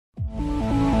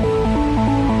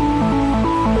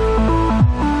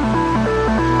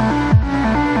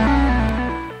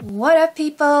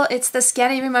people, it's the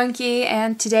Scandinavian Monkey,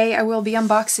 and today I will be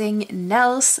unboxing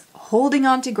NELL's Holding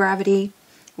On to Gravity,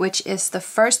 which is the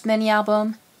first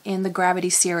mini-album in the Gravity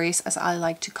series, as I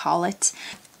like to call it.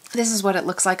 This is what it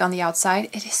looks like on the outside.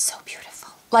 It is so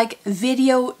beautiful. Like,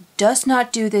 video does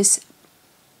not do this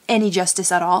any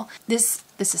justice at all. This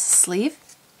is a sleeve,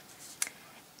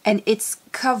 and it's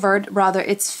covered, rather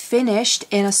it's finished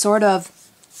in a sort of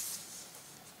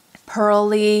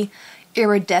pearly,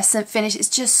 iridescent finish. It's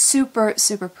just super,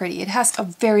 super pretty. It has a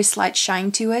very slight shine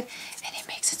to it, and it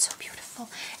makes it so beautiful.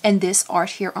 And this art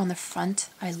here on the front,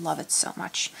 I love it so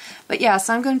much. But yeah,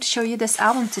 so I'm going to show you this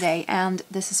album today, and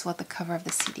this is what the cover of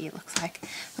the CD looks like.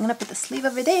 I'm gonna put the sleeve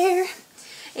over there.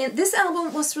 And this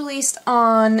album was released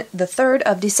on the 3rd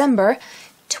of December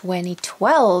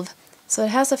 2012, so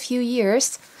it has a few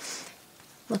years.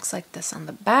 Looks like this on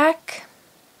the back,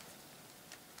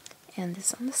 and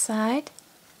this on the side,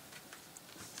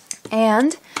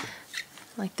 and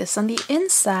like this on the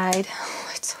inside.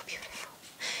 Oh, it's so beautiful.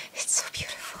 It's so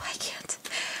beautiful. I can't.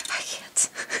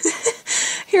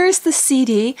 Here's the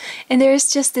CD, and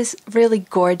there's just this really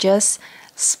gorgeous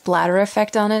splatter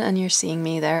effect on it, and you're seeing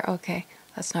me there. Okay,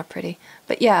 that's not pretty.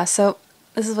 But yeah, so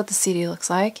this is what the CD looks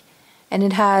like, and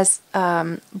it has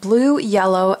blue,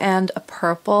 yellow, and a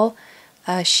purple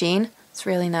sheen. It's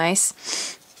really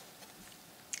nice.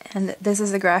 And this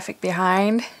is the graphic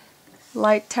behind.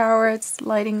 Light tower, it's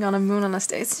lighting on a moon on a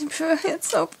stage. It's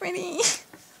so pretty.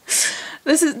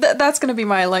 That's gonna be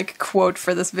my like quote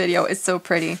for this video. It's so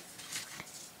pretty.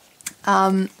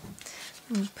 Let me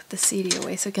put the CD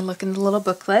away so I can look in the little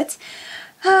booklet.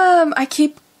 I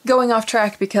keep going off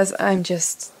track because I'm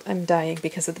dying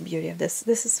because of the beauty of this.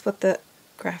 This is what the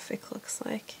graphic looks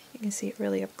like. You can see it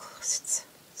really up close. It's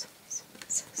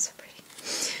so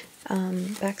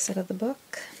pretty. Back side of the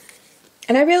book.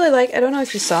 And I really like, I don't know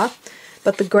if you saw,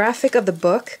 but the graphic of the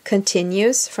book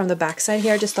continues from the back side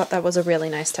here. I just thought that was a really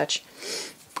nice touch.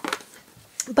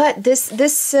 But this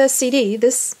CD,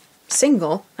 this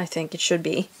single, I think it should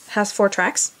be, has 4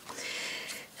 tracks.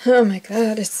 Oh my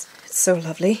god, it's so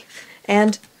lovely.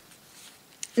 And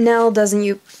NELL doesn't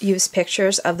use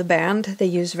pictures of the band. They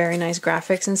use very nice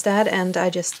graphics instead, and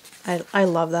I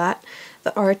love that.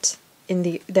 The art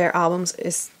in their albums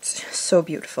is so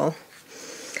beautiful.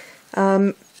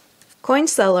 Coin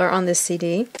Cellar on this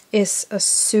CD is a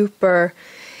super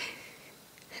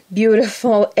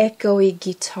beautiful echoey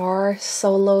guitar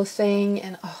solo thing,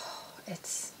 and oh,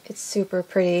 it's super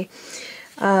pretty.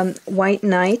 White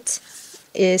Knight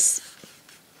is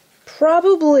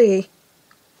probably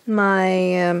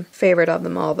my favorite of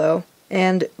them all, though,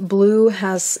 and Blue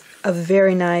has a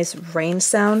very nice rain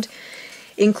sound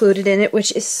included in it,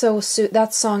 which is so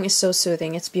that song is so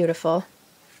soothing. It's beautiful.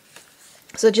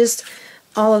 So just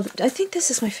all of, I think this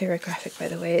is my favorite graphic, by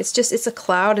the way. It's a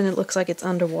cloud, and it looks like it's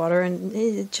underwater, and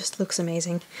it just looks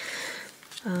amazing.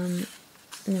 And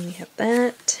then we have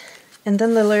that, and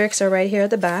then the lyrics are right here at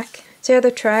the back. So you have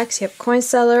the tracks. You have Coin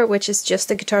Cellar, which is just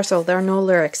the guitar solo. There are no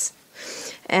lyrics.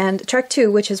 And track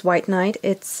 2, which is White Knight,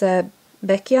 it's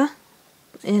Bekya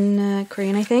in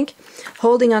Korean, I think.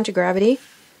 Holding On to Gravity,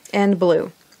 and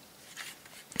Blue.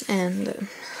 And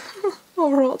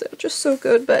overall, they're just so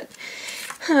good. But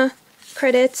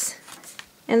credits,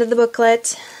 end of the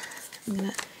booklet. I'm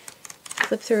gonna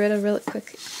flip through it a really quick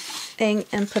thing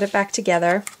and put it back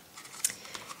together.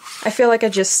 I feel like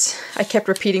I kept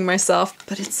repeating myself,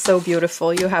 but it's so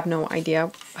beautiful. You have no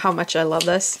idea how much I love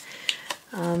this.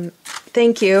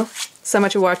 Thank you so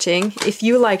much for watching. If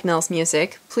you like NELL's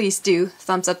music, please do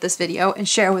thumbs up this video and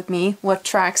share with me what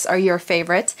tracks are your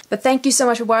favorite. But thank you so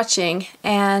much for watching,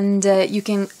 and you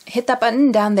can hit that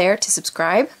button down there to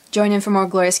subscribe. Join in for more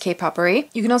glorious K-popery.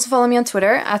 You can also follow me on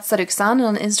Twitter @Saduk-san and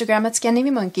on Instagram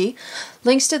 @Scandinavian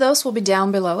Links to those will be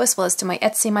down below, as well as to my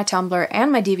Etsy, my Tumblr,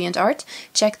 and my DeviantArt.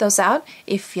 Check those out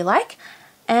if you like.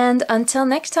 And until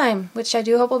next time, which I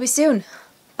do hope will be soon.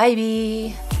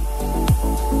 Bye!